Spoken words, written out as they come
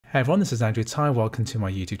Hey everyone, this is Andrew Tai. Welcome to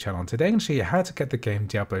my YouTube channel. Today I'm going to show you how to get the game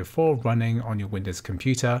Diablo 4 running on your Windows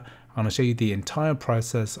computer. I'm going to show you the entire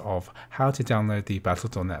process of how to download the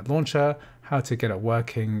Battlenet launcher, how to get it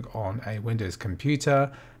working on a Windows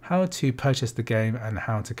computer, how to purchase the game, and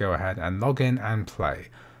how to go ahead and log in and play.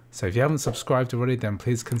 So if you haven't subscribed already, then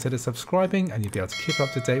please consider subscribing and you'll be able to keep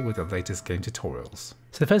up to date with the latest game tutorials.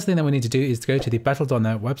 So the first thing that we need to do is to go to the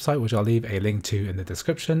Battle.net website, which I'll leave a link to in the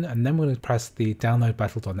description, and then we'll press the download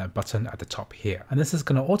Battle.net button at the top here. And this is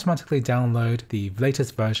going to automatically download the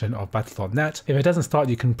latest version of Battle.net. If it doesn't start,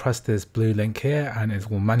 you can press this blue link here and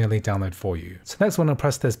it will manually download for you. So next we're going to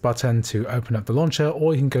press this button to open up the launcher,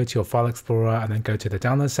 or you can go to your file explorer and then go to the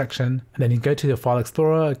download section. And then you go to your file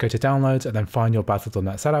explorer, go to downloads, and then find your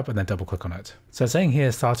Battle.net setup and then double click on it. So it's saying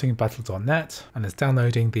here starting Battle.net, and it's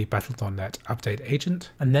downloading the Battle.net update agent.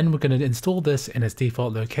 And then we're going to install this in its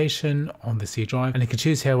default location on the C drive, and you can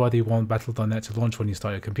choose here whether you want Battle.net to launch when you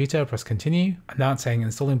start your computer. Press continue, and now it's saying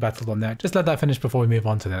installing Battle.net. Just let that finish before we move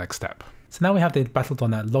on to the next step. So now we have the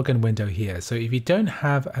Battle.net login window here. So if you don't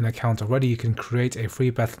have an account already, you can create a free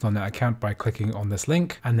Battle.net account by clicking on this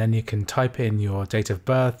link, and then you can type in your date of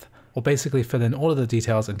birth, or basically fill in all of the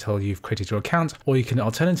details until you've created your account, or you can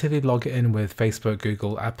alternatively log in with Facebook,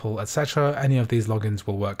 Google, Apple, etc. Any of these logins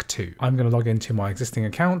will work too. I'm going to log into my existing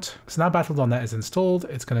account. So now Battle.net is installed.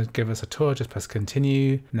 It's going to give us a tour. Just press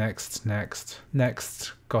continue, next, next,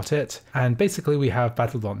 next. Got it. And basically we have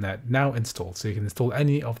Battle.net now installed. So you can install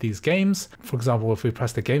any of these games. For example, if we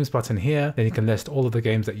press the games button here, then you can list all of the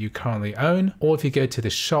games that you currently own. Or if you go to the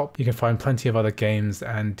shop, you can find plenty of other games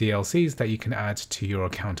and DLCs that you can add to your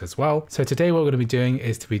account as well. So today what we're going to be doing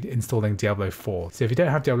is to be installing Diablo 4. So if you don't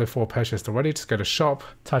have Diablo 4 purchased already, just go to shop,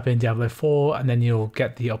 type in Diablo 4, and then you'll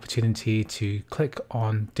get the opportunity to click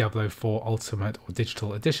on Diablo 4 Ultimate or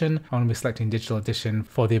Digital Edition. I'm going to be selecting Digital Edition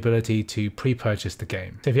for the ability to pre-purchase the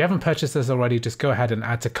game. So if you haven't purchased this already, just go ahead and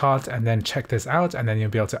add to cart and then check this out, and then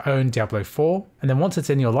you'll be able to own Diablo 4. And then once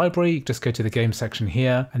it's in your library, just go to the game section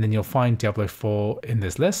here, and then you'll find Diablo 4 in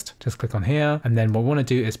this list. Just click on here, and then what we want to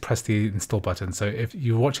do is press the install button. So if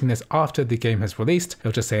you're watching this after the game has released,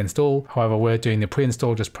 it'll just say install. However, we're doing the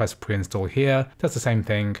pre-install, just press pre-install here. That's the same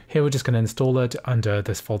thing. Here we're just going to install it under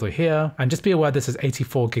this folder here. And just be aware this is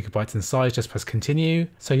 84 gigabytes in size. Just press continue.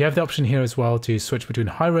 So you have the option here as well to switch between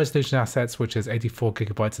high resolution assets, which is 84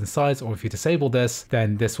 gigabytes in size, or if you disable this,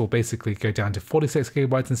 then this will basically go down to 46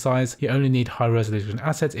 gigabytes in size. You only need high resolution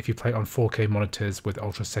assets if you play on 4K monitors with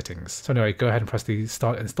ultra settings. So anyway, go ahead and press the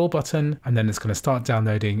start install button, and then it's going to start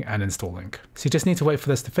downloading and installing. So you just need to wait for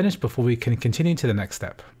this to finish before we can continue to the next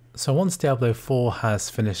step. So once Diablo 4 has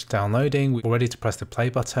finished downloading, we're ready to press the play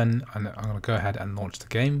button, and I'm going to go ahead and launch the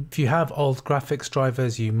game. If you have old graphics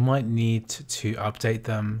drivers, you might need to update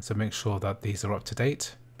them, so make sure that these are up to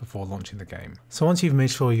date before launching the game. So once you've made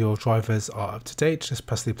sure your drivers are up to date, just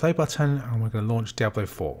press the play button and we're going to launch Diablo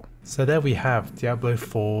 4. So there we have Diablo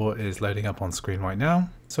 4 is loading up on screen right now.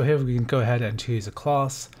 So here we can go ahead and choose a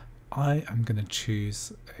class. I am going to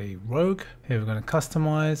choose a rogue. Here we're going to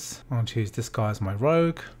customize. I'll choose this guy as my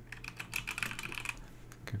rogue.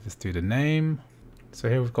 Give this dude a name. So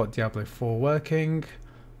here we've got Diablo 4 working,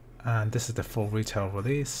 and this is the full retail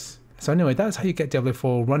release. So anyway, that's how you get Diablo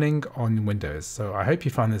 4 running on Windows. So I hope you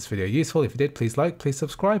found this video useful. If you did, please like, please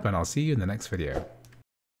subscribe, and I'll see you in the next video.